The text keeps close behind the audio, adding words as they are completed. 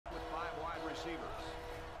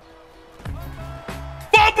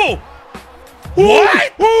fumble.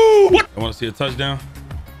 What? What? I want to see a touchdown.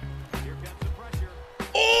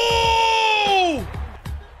 Oh!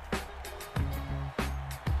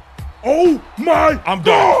 Oh my! I'm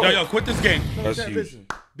done. Yo, quit this game. That's huge. Listen,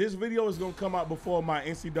 this video is gonna come out before my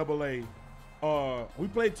NCAA. We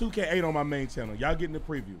played 2K8 on my main channel. Y'all getting the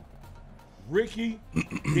preview. Ricky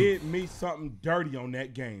did me something dirty on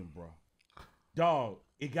that game, bro. Dog,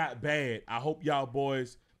 it got bad. I hope y'all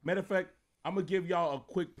boys. Matter of fact, I'm gonna give y'all a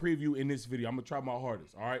quick preview in this video. I'm gonna try my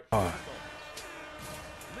hardest. All right. Leads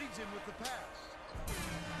him with the pass.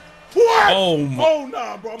 What? Oh my. Oh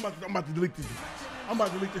nah, bro. I'm about to delete this. I'm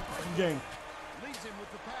about to delete this fucking game. Leads him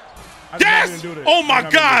with the pass. I did not Yes! even do that. Oh my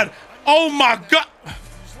God. Oh my God.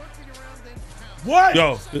 What?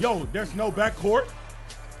 Yo. Yo, there's no backcourt.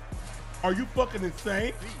 Are you fucking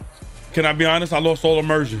insane? Can I be honest? I lost all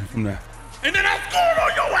immersion from that. And then I scored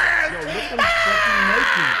on your ass. Yo, look what I'm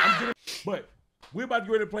fucking making. But we're about to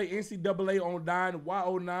get ready to play NCAA on 9,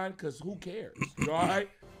 Y09, because who cares? You all right?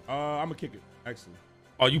 I'm going to kick it, actually.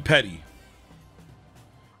 Oh, you petty.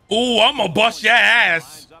 Ooh, I'm going to bust your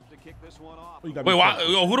ass. Wait, why,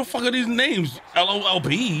 yo, who the fuck are these names?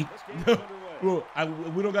 LOLP? Look,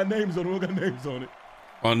 we don't got names on it. We don't got names on it.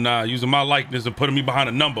 Oh, nah, using my likeness and putting me behind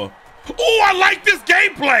a number. Oh, I like this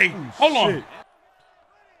gameplay. Ooh, hold on. Shit.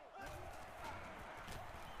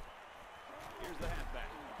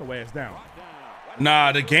 Go ass down.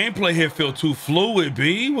 Nah, the gameplay here feel too fluid,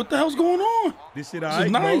 B. What the hell's going on? This shit This all right,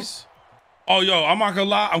 is nice. Bro. Oh, yo, I'm not gonna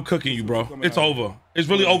lie. I'm cooking you, bro. It's over. It's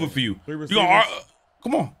really over for you. You gonna,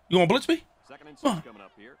 come on. You gonna blitz me?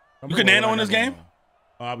 You can nano in this game?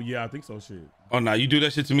 Yeah, I think so, shit. Oh, nah, you do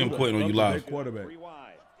that shit to me, I'm quitting on you live. Quarterback.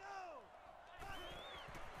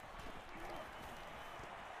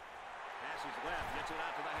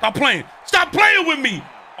 Stop playing. Stop playing with me.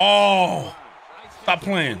 Oh, stop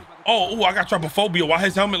playing. Oh, ooh, I got trypophobia. Why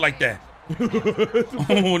his helmet like that?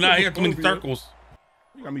 Oh, nah, he got too many circles.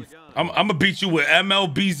 I'm gonna beat you with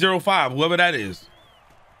MLB05, whoever that is.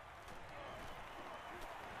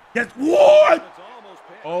 Yes, what?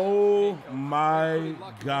 Oh my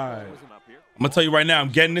God. I'm gonna tell you right now, I'm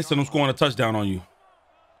getting this and I'm scoring a touchdown on you.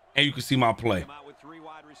 And you can see my play.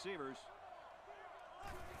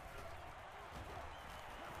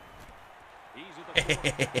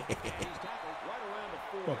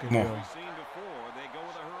 Come on.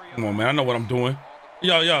 Come on, man. I know what I'm doing.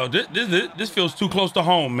 Yo, this feels too close to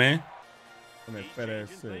home, man. And that fat ass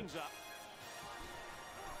shit.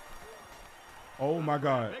 Oh my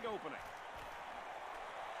God.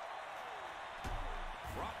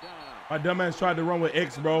 My dumbass tried to run with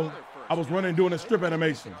X, bro. I was running doing a strip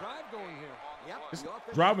animation. It's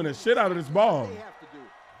driving the shit out of this ball.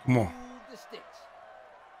 Come on.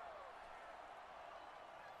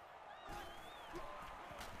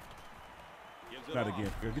 Not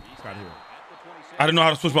again. Get this out of here. I didn't know how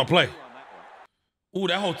to switch my play. Ooh,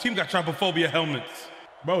 that whole team got trypophobia helmets.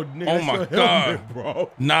 Bro, nigga, oh my God, helmet,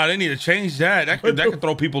 bro. Nah, they need to change that. That could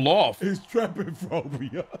throw people off. It's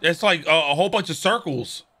trypophobia. It's like a whole bunch of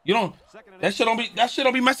circles. You don't. That shit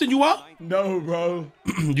don't be messing you up. No, bro.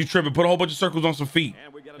 You tripping? Put a whole bunch of circles on some feet,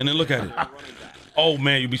 and then look at it. Oh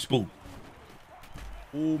man, you be spooked.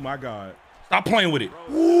 Oh my God. Stop playing with it.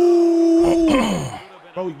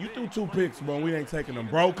 Bro, you threw 2 picks, bro. We ain't taking them,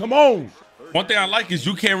 bro. Come on. One thing I like is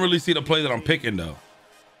you can't really see the play that I'm picking though.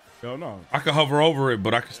 Hell no. I can hover over it,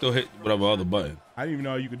 but I can still hit whatever other button. I didn't even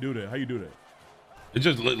know you could do that. How you do that? It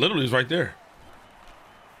just literally is right there.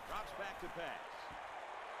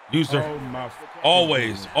 User. Oh my.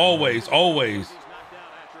 Always.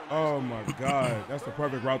 Oh my God. That's the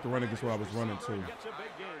perfect route to run against what I was running to.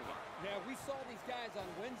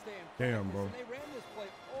 Damn, bro.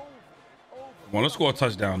 Come on, let's score a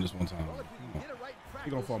touchdown this one time. He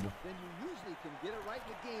gonna fumble.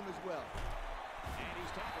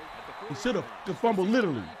 He should have fumbled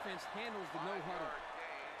literally.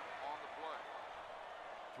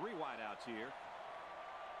 3 wideouts here.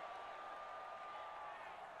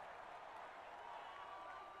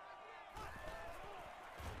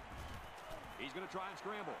 He's going to try and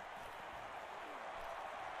scramble.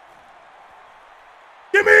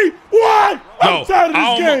 Give me what? I'm tired of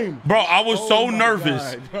this game. Bro, I was so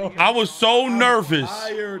nervous. God, I was so nervous.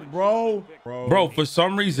 Tired, bro. Bro, for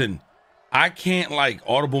some reason, I can't like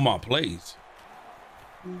audible my plays.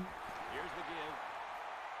 Here's the give.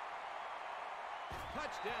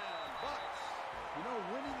 Touchdown, Bucks. You know,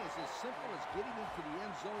 winning is as simple as getting into the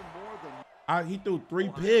end zone more than. He threw 3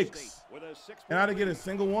 picks, and I didn't get a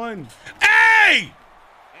single one. Hey!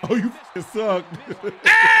 Oh, you suck.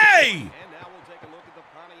 Hey!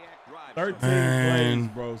 13 plays,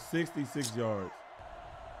 bro. 66 yards.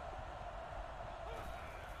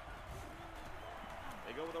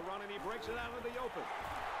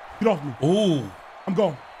 Get off me. Ooh. I'm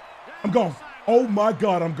gone. I'm gone. Oh my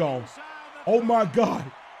God, I'm gone. Oh my God.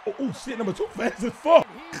 Oh, shit, number 2 fast as fuck.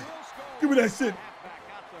 Give me that shit.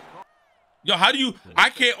 Yo, how do you? I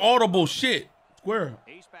can't audible shit. Square.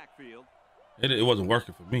 It wasn't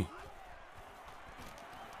working for me.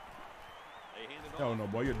 Hell no,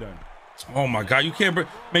 boy, you're done. Oh my God, you can't bring.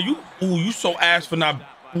 Man, you so ass for not.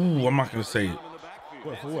 Ooh, I'm not gonna say it.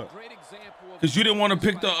 What, for what? Cause you didn't want to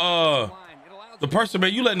pick the person,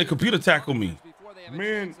 man. You letting the computer tackle me.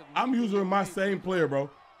 Man, I'm using my same player, bro.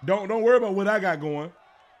 Don't worry about what I got going.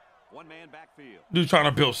 Dude trying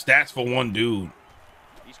to build stats for one dude.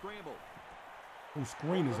 Oh,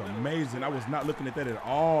 screen is amazing. I was not looking at that at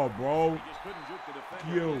all, bro.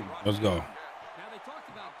 Yo. Let's go.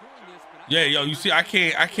 Yeah, yo, you see, I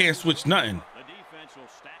can't switch nothing.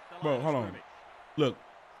 Bro, hold on. Look.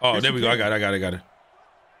 Oh, there we go. I got it.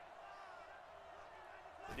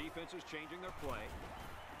 The defense is changing their play.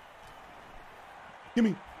 Give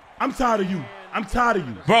me. I'm tired of you. I'm tired of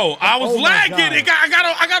you. Bro, I was lagging. God.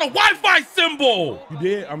 I got a Wi-Fi symbol. You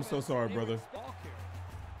did? I'm so sorry, brother.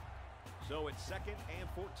 So it's 2nd and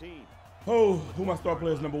 14. Oh, who my star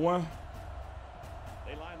players? Number 1.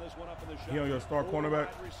 They line this one up in the shot. He on your star cornerback?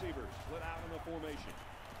 Receivers split out in the formation.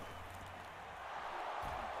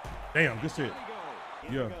 Damn, good shit.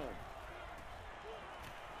 Yeah.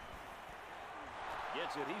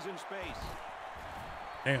 Gets it. He's in space.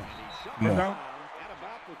 Damn. Come on.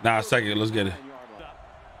 Nah, second. Let's get it.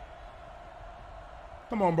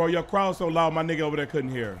 Come on, bro. Your crowd's so loud, my nigga over there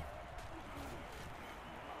couldn't hear.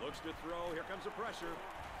 Looks to throw. Here comes the pressure.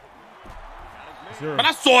 Yes, sir. But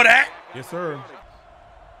I saw that. Yes, sir.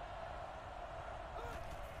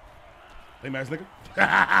 Lame ass nigga.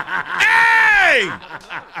 Hey!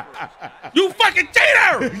 You fucking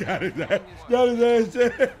cheater! Got his ass. Got his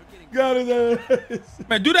ass. Got his ass.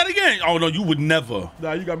 Man, do that again. Oh, no, you would never.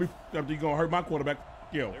 Nah, you got me. You gonna hurt my quarterback.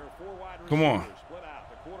 Yo. Come on. Split out.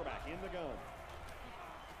 The quarterback in the gun.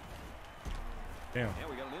 Damn. Yeah,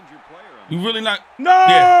 we got an injured player on. You really not? No!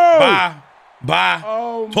 Yeah. Bye.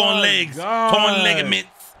 Oh, Torn my legs. God. Torn ligaments.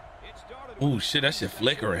 It started Oh, shit, that shit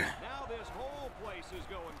flickering. Now this whole place is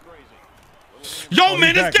going crazy. Yo, Oh,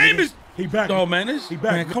 man, he this back, game nigga. is. He back. Oh, man, this. He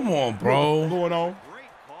back. Man, come on, bro. What's going on? Great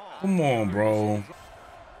call. Come on, bro.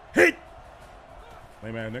 Hit.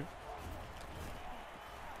 Lame ass nigga.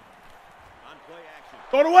 On play action.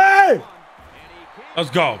 Throw it away. And he can't Let's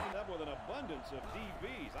go. end up with an abundance of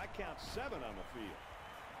DBs. I count 7 on the field.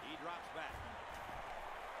 He drops back.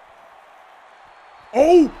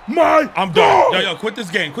 Oh my! I'm God. done. Yo, quit this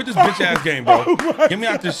game. Quit this bitch ass game, bro. Oh my Get me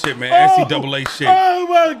out this shit, man. Oh. NCAA shit. Oh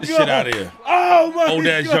my God! Get this shit out of here. Oh my Old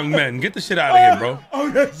ass God. young men. Get the shit out of here, bro. Oh,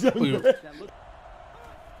 that's young man. He's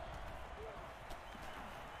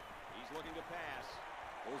looking to pass.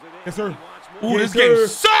 Pulls it in. Yes, sir. He wants more. Ooh, Yes, this game sir.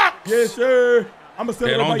 sucks. Yes, sir. I'm gonna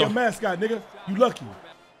celebrate don't- by your don't- mascot, nigga. You lucky.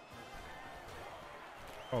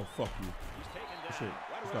 Oh, fuck you. He's taken down Shit.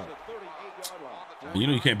 right Stop. around the 38-yard line. You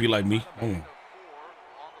know you can't be like me. Mm.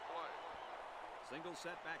 Single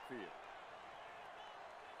set backfield.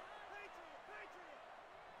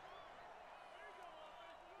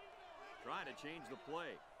 Trying to change the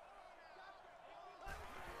play.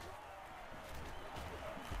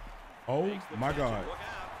 Oh my God. Look out.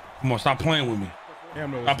 Come on, stop playing with me.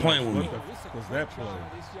 Damn, no, Stop playing with me. What was that play?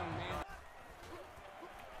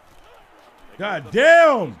 God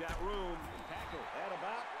damn. Got room. Tackle at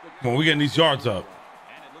about the Come on, we getting these yards up.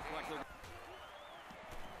 and it looks like they're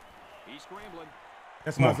he's scrambling.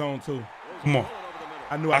 That's Come my on. zone too. Come on.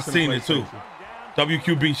 I knew I should've seen played it too.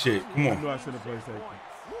 safety. WQB shit. Come I knew on. I should have played safety.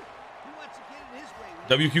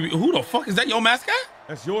 WQB. Who the fuck is that? Your mascot?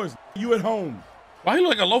 That's yours. You at home. Why you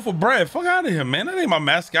look like a loaf of bread? Fuck out of here, man. That ain't my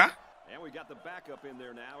mascot. And we got the backup in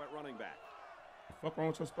there now at running back. Fuck wrong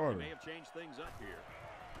with your starter? May have changed things up here.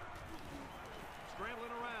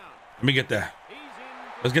 Scrambling around. Let me get that. He's in.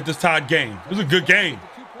 Let's get this tied game. This is a good game.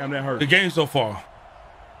 Damn, that hurt. Good game so far.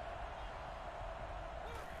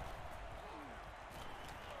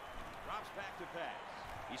 Drops back to pass.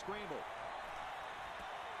 He scrambled.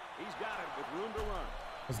 He's got it with room to run.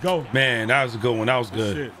 Let's go. Man, that was a good one. That was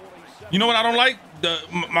good. Shit. You know what I don't like?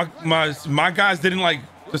 My guys didn't like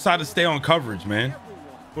decide to stay on coverage, man.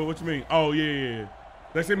 But what you mean? Oh yeah.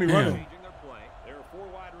 They see me Damn. running. Changing their play. There are 4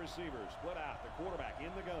 wide receivers split out. The quarterback in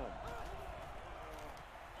the gun.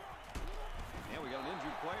 And we got an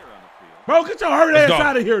injured player on the field. Bro, get your hurt Let's ass go.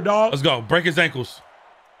 out of here, dog. Let's go. Break his ankles.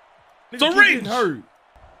 Nigga a keep reach. getting hurt.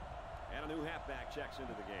 And a new halfback checks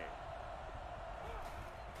into the game.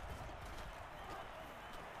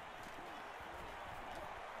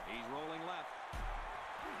 He's rolling left.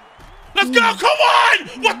 Let's go. Come on.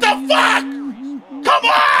 What the fuck? Come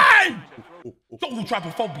on. Ooh,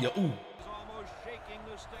 trypophobia. Ooh. Almost shaking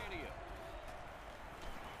the stadium.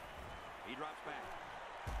 He drops back.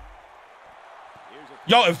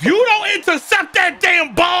 Yo, if you don't intercept that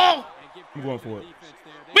damn ball, I'm going for it.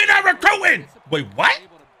 we're not recruiting. Wait, what?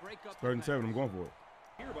 3rd and 7. I'm going for it.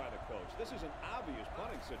 Here by the coach. This is an obvious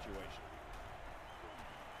punting situation.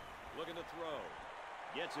 Looking to throw.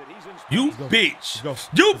 Gets it. He's in. You bitch. Let's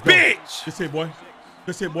go. You Let's go. bitch. Good hit, boy.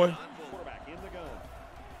 Good hit, boy. Quarterback in the gun.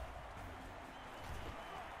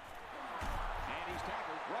 And he's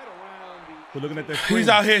tackled right around the. We're looking at that screen. He's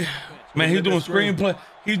out here. Man, he's Look at doing that screen. screenplay.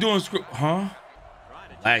 He's doing screen. Huh?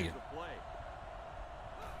 Lagging.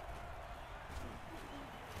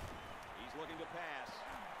 He's looking to pass.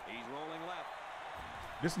 He's rolling left.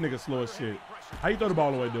 This nigga slow as shit. How you throw the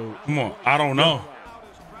ball away, dude? Come on. I don't know.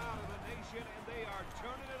 Proudest crowd of the nation, and they are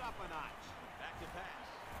turning it up a notch. Back to pass.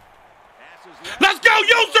 Passes left. Let's go,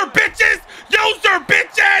 user bitches! User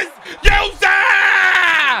bitches! User!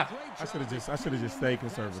 I should have just stayed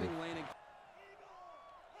conservative.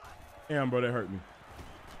 Damn, bro, that hurt me.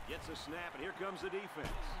 Gets a snap, and here comes the defense.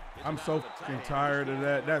 Gets I'm it so out of the fucking tight tired of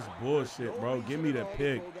that. That's bullshit, bro. Give me that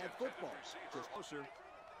pick. Just closer.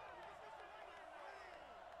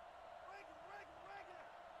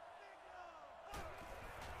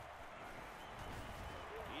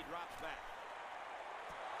 He drops back.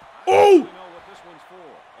 Ooh! You know what this one's for.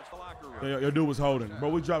 That's the locker room. Your dude was holding. Bro,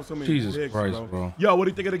 we dropped so many Jesus picks, Christ, bro. Yo, what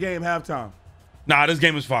do you think of the game halftime? Nah, this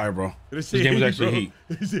game is fire, bro. This game is actually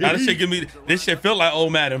heat. Nah, this shit give me. This shit feel like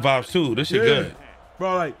old Madden vibes too. This shit good.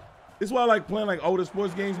 Bro, like, this is why I like playing like older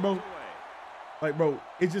sports games, bro. Like, bro,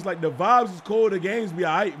 it's just like the vibes is cool. The games be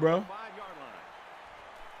all right, bro. 5-yard line.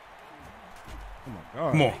 Oh, my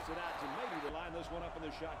God. Come on. Takes it out to maybe to line this one up in the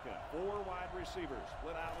shotgun. 4 wide receivers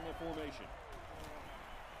split out in the formation.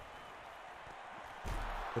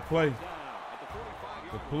 The play. Down at the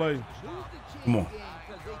 45-yard The play. Come on.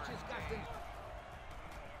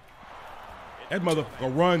 That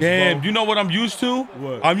motherfucker runs, Damn, bro. you know what I'm used to?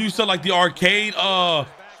 What? I'm used to like the arcade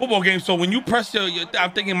football game. So when you press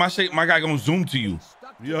I'm thinking my guy gonna zoom to you.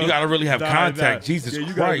 Yeah. You gotta really have contact. Jesus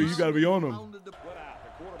you Christ. gotta be on them.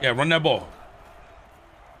 Yeah, run that ball.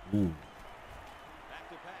 Ooh. back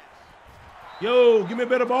to pass. Yo, give me a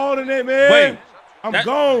better ball than that, man. Wait, I'm that-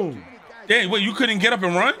 gone. Damn, wait, you couldn't get up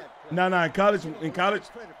and run? Nah, in college, when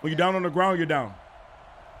you're down on the ground, you're down.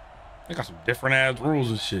 They got some different ass rules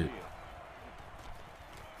and shit.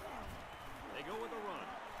 They go with a run.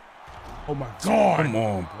 Oh my God. Come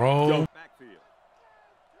on, bro. Yo. Backfield.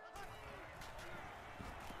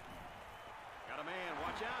 Got a man.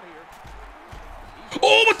 Watch out here.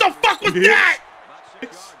 Oh, what the fuck was that? About 6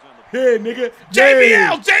 yards on the Hey, nigga. JBL,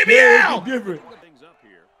 Yeah, JBL. it's different. things up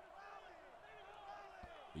here.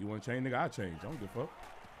 You want to change, nigga? I change. I don't give a fuck.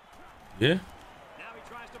 Yeah. Now he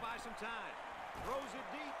tries to buy some time. Throws it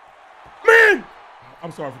deep. Man!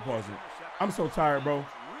 I'm sorry for pausing. I'm so tired, bro. Really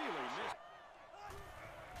missed.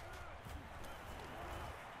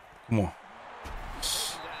 Come on. Down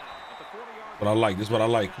at the 40-yard What I like. This is what I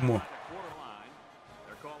like. Come on. quarter line.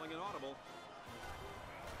 They're calling an audible.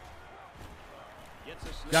 Gets a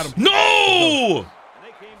snap. Got him. No! And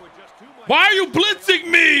they came with just 2 minutes. Why are you blitzing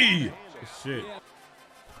me? Shit.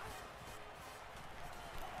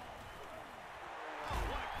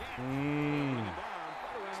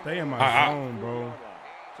 Stay in my zone, bro.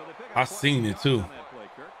 So they pick up I seen it too. on that play,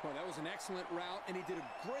 Kirk. Well, that was an excellent route, and he did a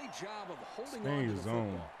great job of holding Stay on in to your the zone.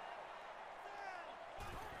 football.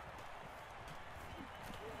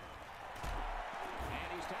 And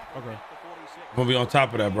he's tackled Okay. at the 46. I'm gonna be on top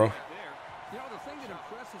of that, bro. There. You know, the thing that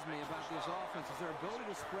impresses me about this offense is their ability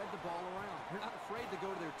to spread the ball around. They're not afraid to go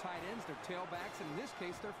to their tight ends, their tailbacks, and in this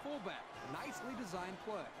case, their fullback. Nicely designed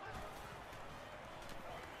play.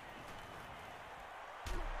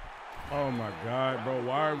 Oh my God, bro.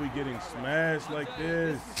 Why are we getting smashed like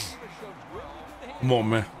this? Come on,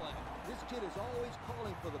 man. This kid is always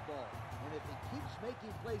calling for the ball. And if he keeps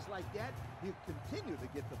making plays like that, he'll continue to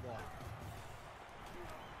get the ball.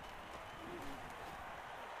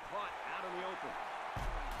 Caught out in the open.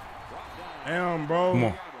 Brought down. Damn, bro. Come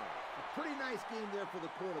on. A pretty nice game there for the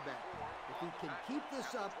quarterback. If he can keep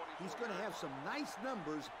this up, he's going to have some nice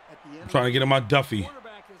numbers at the end. I'm trying to get in my Duffy.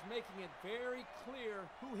 Quarterback is making it very clear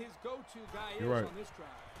who his go-to guy is You're right. on this drive.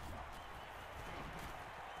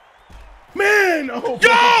 Man! Oh,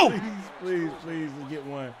 Yo! Please, just get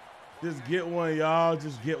one. Just get one, y'all.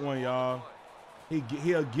 Just get one, y'all.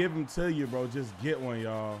 He'll give him to you, bro. Just get one,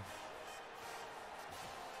 y'all.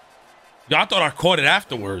 Yo, I thought I caught it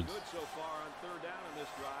afterwards. Good so far on 3rd down in this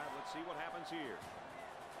drive. Let's see what happens here.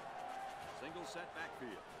 Single set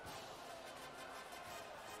backfield.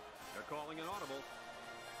 They're calling an audible.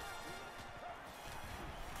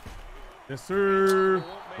 Yes, sir.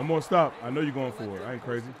 One more stop. I know you're going for it. I ain't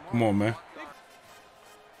crazy. Come on, man.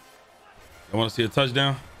 I want to see a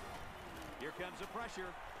touchdown. Here comes the pressure.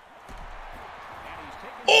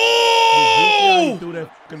 Oh! He threw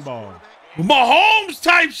that fucking ball. Mahomes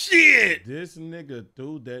type shit. This nigga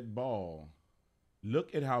threw that ball.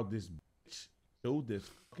 Look at how this bitch threw this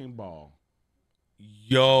fucking ball.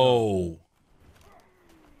 Yo.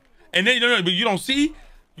 And then but you don't see?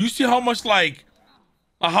 You see how much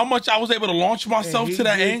how much I was able to launch myself to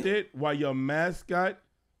that end? It while your mascot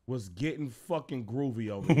was getting fucking groovy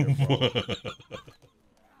over here, bro.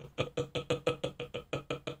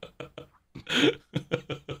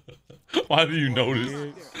 Why do you know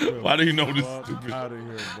this? Why do you know this stupid? Out of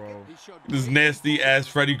here, bro. This nasty ass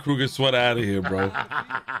Freddy Krueger sweater out of here, bro.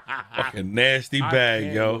 Fucking nasty bag, I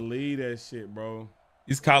can't yo. believe that shit, bro.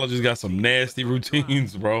 These colleges got some nasty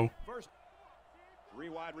routines, bro. First, 3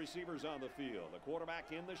 wide receivers on the field. The quarterback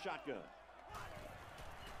in the shotgun.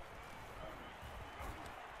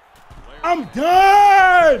 I'm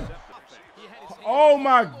done. Oh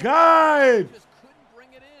my God.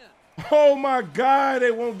 Oh my God, they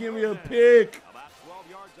won't give me a pick. About 12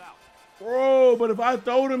 yards out. Bro, but if I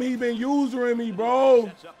throwed him, he been using me, bro.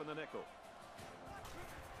 Sets up in the nickel.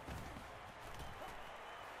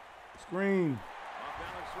 Screen. Off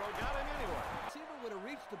balance throw got him anyway. Receiver would have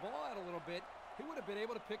reached the ball out a little bit. He would have been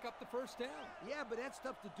able to pick up the first down. Yeah, but that's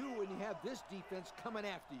tough to do when you have this defense coming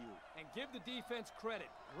after you. And give the defense credit.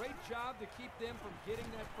 Great job to keep them from getting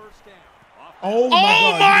that first down. Oh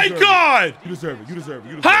my God. You deserve it. You deserve it.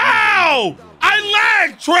 You deserve it. How? I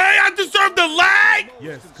lagged, Trey. I deserve the lag.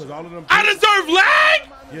 Yes, because all of them. I deserve lag.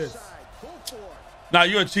 Yes. Nah,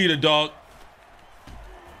 you're a cheater, dog.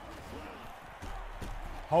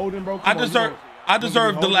 Holding, bro. I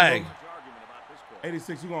deserve the lag.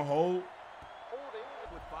 86, you gonna hold?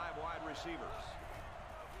 With 5 wide receivers.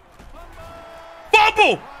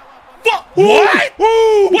 Fumble. What?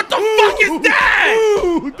 Ooh, What the fuck is that?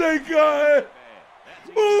 Ooh, thank God.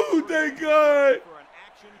 Ooh, thank God. For an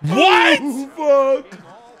action What? Ooh, fuck.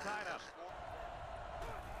 all tied up.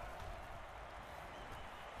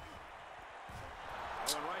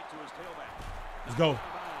 Going right to his tailback. Let's go.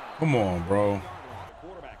 Come on, bro. The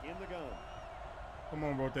quarterback in the gun. Come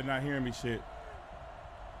on, bro. They're not hearing me shit.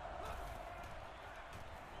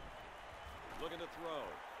 Looking to throw.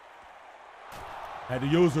 Had to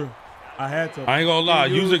use her. I had to. I ain't gonna lie.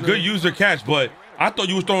 Use a good user catch, but I thought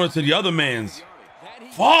you was throwing it to the other man's.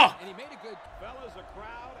 Fuck. And he made a good. Fellas, the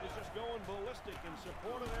crowd is just going ballistic in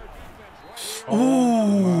support of their defense right here.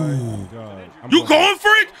 Ooh. My God. I'm You going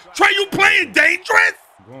for it? Trey, you playing dangerous?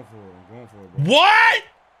 I'm going for it. I'm going for it, bro. What?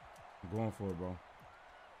 I'm going for it, bro.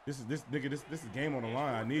 This is game on the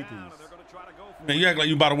line. I need Down, and these. they're going to try to go for Man, it. you act like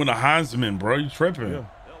you about to win a Heisman, bro. You tripping. Yeah.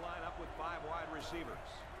 They'll line up with 5 wide receivers.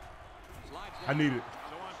 I need it.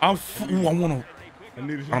 I want to. I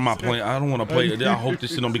need it. I'm not playing. I don't want to play. I hope this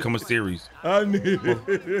shit don't become a series. I need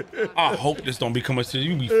it. I hope this don't become a series.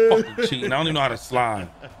 You be fucking cheating. I don't even know how to slide.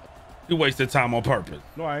 You wasted time on purpose.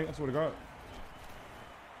 No, I ain't. I swear to God.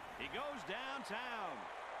 He goes downtown.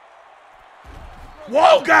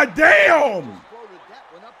 Whoa, goddamn! Floated that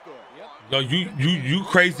one up there. Yep. Yo, you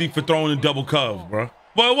crazy for throwing a double cove, bro.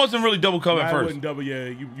 Well, it wasn't really double cove at I first. wouldn't double. Yeah,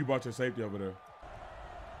 you brought your safety over there.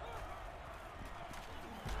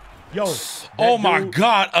 Yo. Oh my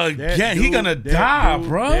God! Again, he gonna die,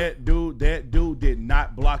 bro. That dude did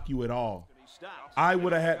not block you at all. I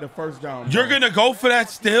would have had the first down. Bro. You're gonna go for that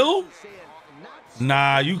still? Saying not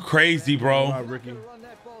Nah, you crazy, All right, bro. Ricky. run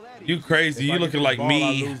that ball that You crazy. You If I looking get like this ball,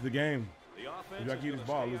 I me. lose the game. The offense If I keep this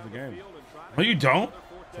ball, I lose the game. No, you don't.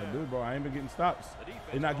 So, dude, bro, I ain't been getting stops.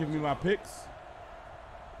 They're not giving me my picks.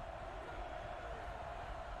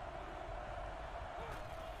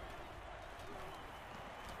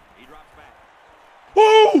 He drops back.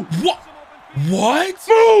 Woo! What? What?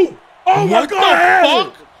 Move! Oh my What the God!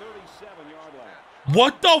 fuck? The 37-yard line.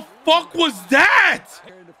 What the fuck was that?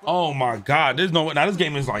 Oh my God! There's no. Now this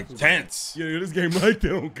game is like tense. Yeah, this game like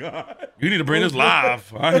that, oh God. You need to bring this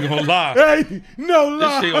live. I ain't gonna lie. Hey, no This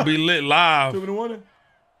lie. shit gonna be lit live. 2-1.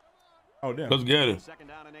 Oh damn. Let's get it. 2nd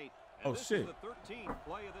down and 8. Oh, And this shit. is the 13th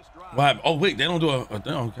play of this drive. What happened? Oh wait, they don't do a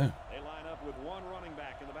thing. Okay. They line up with 1 running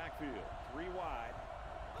back in the backfield. 3 wide.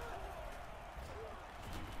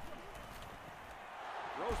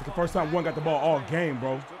 It's the first time one got the ball all game,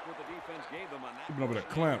 bro. Took what the defense gave them on that. He been over there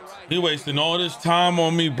clamps. He wasting all this time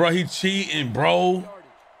on me, bro. He cheating, bro.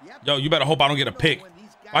 Yo, you better hope I don't get a pick.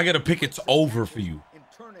 If I get a pick, it's over for you. and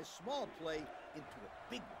turn a small play into a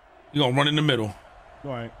big one. You gonna run in the middle.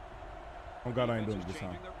 No, I ain't. Oh God, I ain't doing it this time.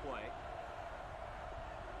 Changing their play.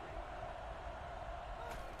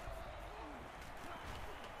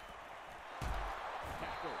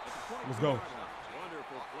 Let's go.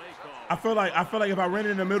 I feel like if I ran it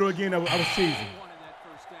in the middle again, I was cheesing.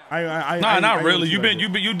 Nah, not really.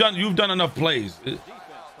 You've done enough plays.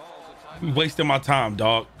 You wasting my time,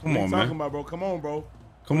 dog. Come on, man. Talking about, bro. Come on, bro.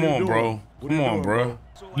 Come on, bro. Come on, bro.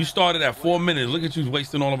 You started at 4 minutes. Look at you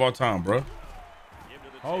wasting all of our time, bro.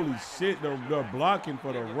 Holy shit, the blocking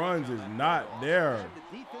for the runs is not there.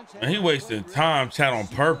 And he wasting time, chat, on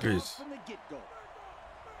purpose.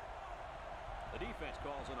 The defense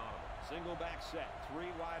calls an audible. Single back set, 3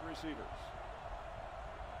 wide receivers.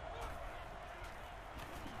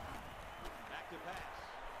 Back to pass.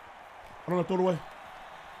 I don't know, throw it away.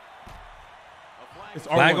 It's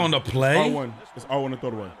R1. Flag on the play? It's R1. It's R1 to throw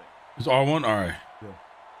it away. It's R1? All right. Yeah.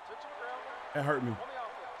 That hurt me.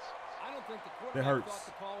 That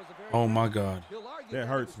hurts. Oh, my God. That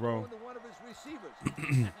hurts, bro.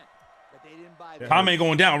 Time ain't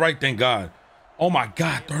going down, right? Thank God. Oh, my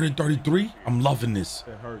God. 30-33? I'm loving this.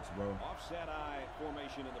 That hurts, bro. Offset eye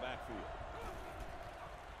formation in the backfield.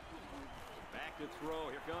 Back to throw.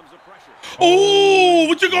 Here comes the pressure. Oh,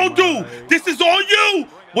 what you gonna do? This is on you.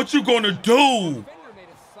 What you gonna do?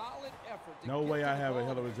 No way I have a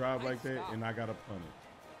hell of a drive like that, and I gotta punt it.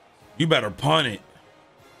 You better punt it.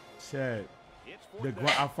 Chad,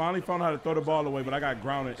 I finally found out how to throw the ball away, but I got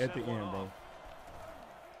grounded at the end, bro.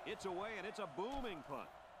 It's away, and it's a booming punt.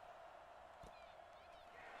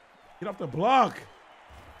 Get off the block.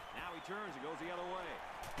 Now he turns and goes the other way.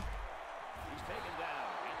 He's taken down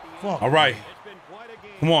at the end. Fuck. All right. It's been quite a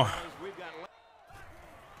game. Come on.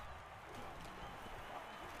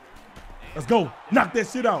 Let's go. Knock that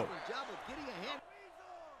shit out.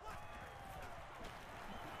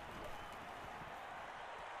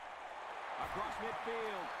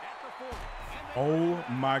 Oh,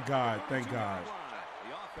 my God. Thank God.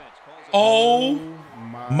 Oh,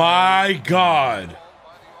 my God.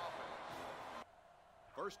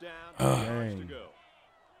 First down. Dang.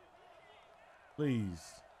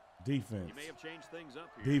 Please. Defense. You may have changed things up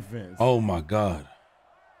here. Defense. Oh, my God.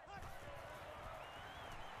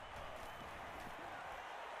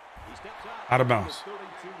 Out of bounds.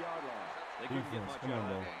 Defense. Come on,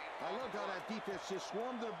 bro. I love how that defense just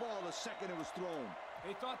swarmed their ball the second it was thrown.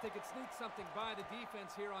 They thought they could sneak something by the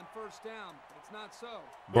defense here on first down. It's not so.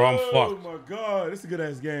 Bro, I'm Oh, fucked. my God. This is a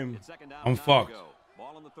good-ass game. I'm fucked.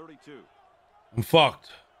 Ball on the 32. I'm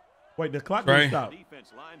fucked. Wait, the clock Right. didn't stop.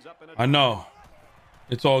 Defense lines up in a I know.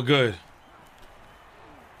 It's all good.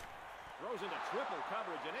 throws into triple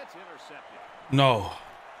coverage, and it's intercepted. No.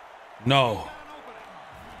 No.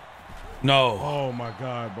 No. Oh, my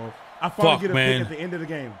God, bro. I finally Fuck, get a man. pick at the end of the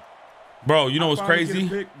game. Bro, you know what's Finally get a crazy?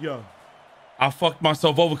 pick. Yeah. I fucked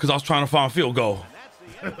myself over because I was trying to find a field goal.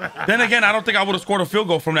 Then again, I don't think I would have scored a field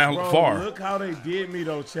goal from that Bro, far. look how they did me,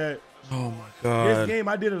 though, Chet. Oh, my This God. game,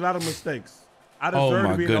 I did a lot of mistakes. I Oh, deserved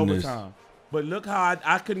my to be goodness. in overtime. But look how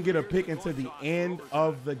I couldn't get a pick until the end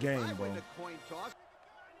of the game, bro.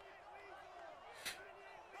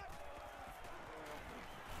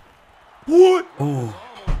 What? Ooh.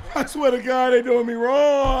 I swear to God, they doing me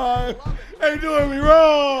wrong. They doing me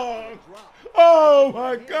wrong. Oh,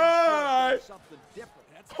 my God.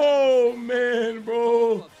 Oh, man,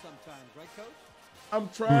 bro. I'm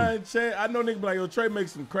trying, Chet. I know niggas be like, yo, Trey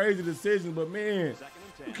makes some crazy decisions, but, man,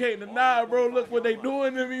 you can't deny, bro. Look what they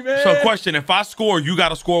doing to me, man. So, question, if I score, you got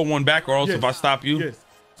to score one back, or else Yes. if I stop you? Yes.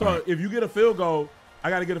 So, if you get a field goal, I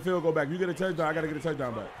got to get a field goal back. You get a touchdown, I got to get a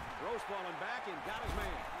touchdown back. Rose falling back and got his man.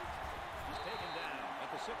 He's taken down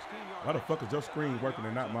at the 16-yard. Why the fuck is your screen working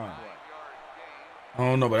and not mine? I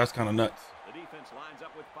don't know, but that's kind of nuts. The defense lines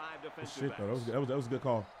up with 5 defensive Shit, though. That was a good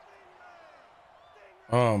call.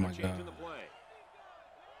 Oh, my Change in God. the play.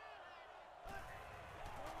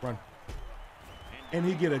 Run. And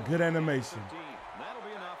he get a good animation. That'll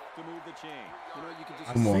be enough to move the chain. You know, you can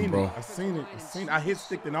just Come on, bro. I seen it. I hit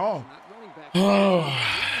stick and all.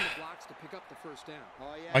 blocks to pick up the first down.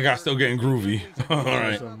 I got still getting groovy. All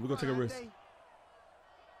right. So we're going to take a risk.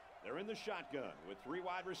 They're in the shotgun with 3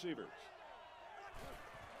 wide receivers.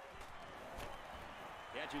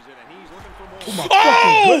 Catches it, and he's looking for more. Oh, my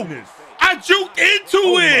Oh! fucking goodness. I juked into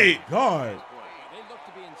Oh, it. my God. They look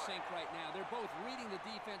to be in sync right now. They're both reading the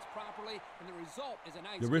defense properly, and the result is a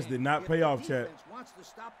nice The risk game. did not pay off, Chet. Defense wants to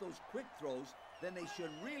stop those quick throws, then they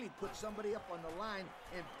should really put somebody up on the line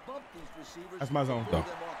and bump these receivers. That's my zone. Pull them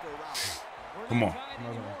off their route. Come on.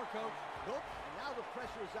 Nope, and now the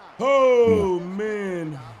pressure is on. Oh,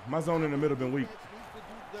 man. My zone in the middle been weak. Needs to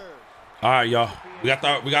do theirs. All right, y'all. We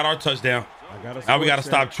got our touchdown. Now we got to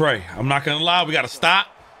stop Trey. I'm not going to lie. We got to stop.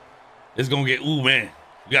 It's going to get, ooh, man.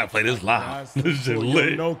 We got to play this live. This is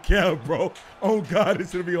lit. No cap, bro. Oh, God, this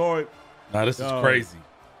is going to be hard. Nah, this is crazy.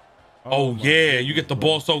 Oh yeah, you get the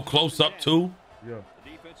ball so close up too. Yeah. The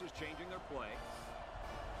defense is changing their play.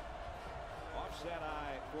 Offset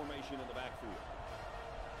eye formation in the backfield.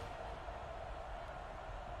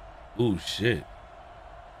 Ooh, shit.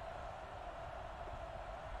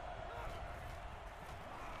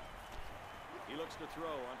 He looks to throw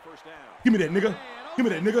on first down. Give me that, nigga. Give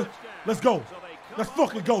me that, nigga. Let's go. So they come Let's up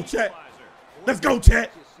fucking with go, the chat. equalizer. Let's go, chat.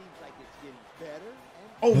 It just seems like it's getting better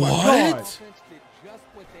and Oh my What? God. Offense did just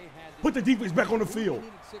what they had to Put the defense back on the field.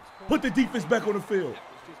 Put the defense back on the field.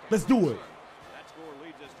 Let's do it. That score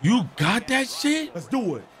leads us to You got that shit? Let's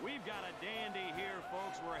do it. We've got a dandy here,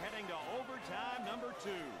 folks. We're heading to overtime number 2.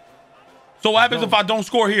 So what happens if I don't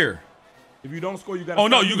score here? If you don't score, you got. Oh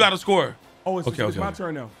no, you got to score. Oh, it's Okay, my okay.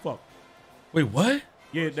 turn now. Fuck. Wait, what?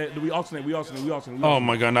 Yeah, we alternate. Oh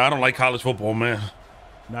my God, no, I don't like college football, man.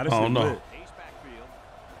 Nah, this Oh, shit no. lit. Ace backfield.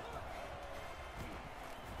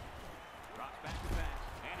 Drops back to pass.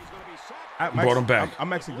 And he's going to be sacked. Brought him back.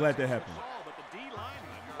 I'm actually glad that happened. But the D lineman.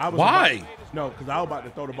 I was Why? No, because I was about to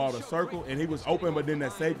throw the ball to circle, and he was open, but then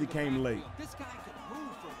that safety came late. This guy can move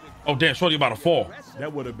for a big Oh damn, shorty about to fall.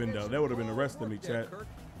 That would have been the rest of me, chat.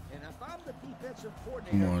 And if I'm the defensive Come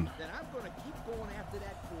coordinator, on. then I'm going to keep going after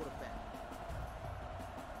that quarterback.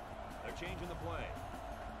 They're changing the play.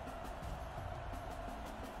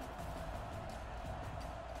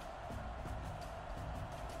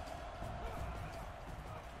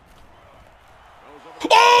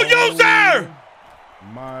 Oh, you sir!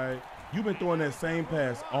 You've been throwing that same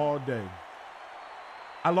pass all day.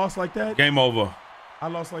 I lost like that. Game over. I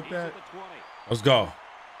lost like He's that. at the 20. Let's go.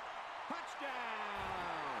 Touchdown.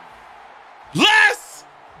 Let's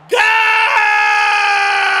go!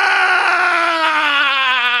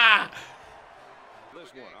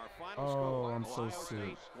 This one, our final Oh, score. I'm so Ohio sick.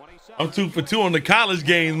 State 27. I'm 2 for 2 on the college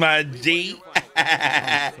games, my G.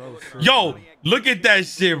 So sick. Yo, look at that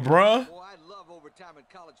shit, bruh. Boy, I love overtime in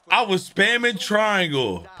college I football. was spamming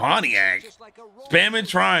triangle. Pontiac. Just like a roll. Spamming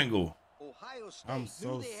triangle. Ohio State I'm knew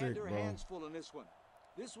so they had sick, their bro. hands full in this one.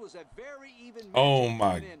 This was a very even Oh matchup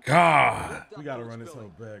my coming in. God. Lift up We gotta those run this Phillies.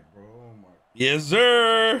 whole back, bro. Oh my. Yes,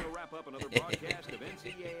 sir. We'll wrap up another broadcast of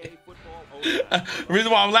NCAA Football overtime. The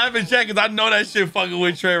reason why I'm laughing, Jack, is I know that shit fucking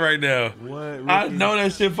with Trey right now. What? I Ricky? know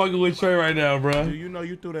that shit fucking with Trey right now, Do bruh. you know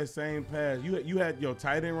you threw that same pass? You had your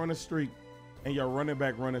tight end run a streak and your running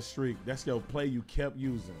back run a streak. That's your play you kept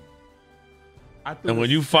using. I threw And the when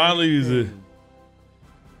you same finally use it, thing,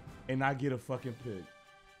 and I get a fucking pick.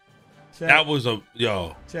 that was a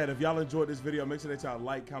yo. Chad, if y'all enjoyed this video, make sure that y'all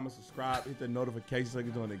like, comment, subscribe, hit the notification so you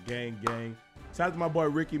can join the gang. Shout out to my boy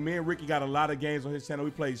Ricky. Me and Ricky got a lot of games on his channel.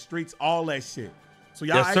 We play streets, all that shit. So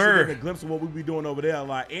y'all Yes, actually sir. get a glimpse of what we be doing over there a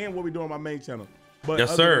lot and what we do on my main channel. But Yes,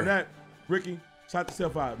 other sir. than that, Ricky, shout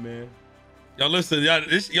yourself out, man. Yo, listen,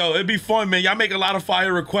 yo, it'd be fun, man. Y'all make a lot of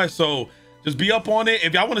fire requests, so just be up on it.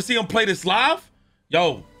 If y'all want to see him play this live,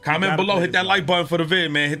 yo, comment gotta below, play hit this that like button for the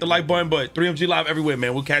vid, man. Hit the like button, but 3MG Live everywhere,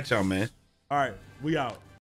 man. We'll catch y'all, man. All right, we out.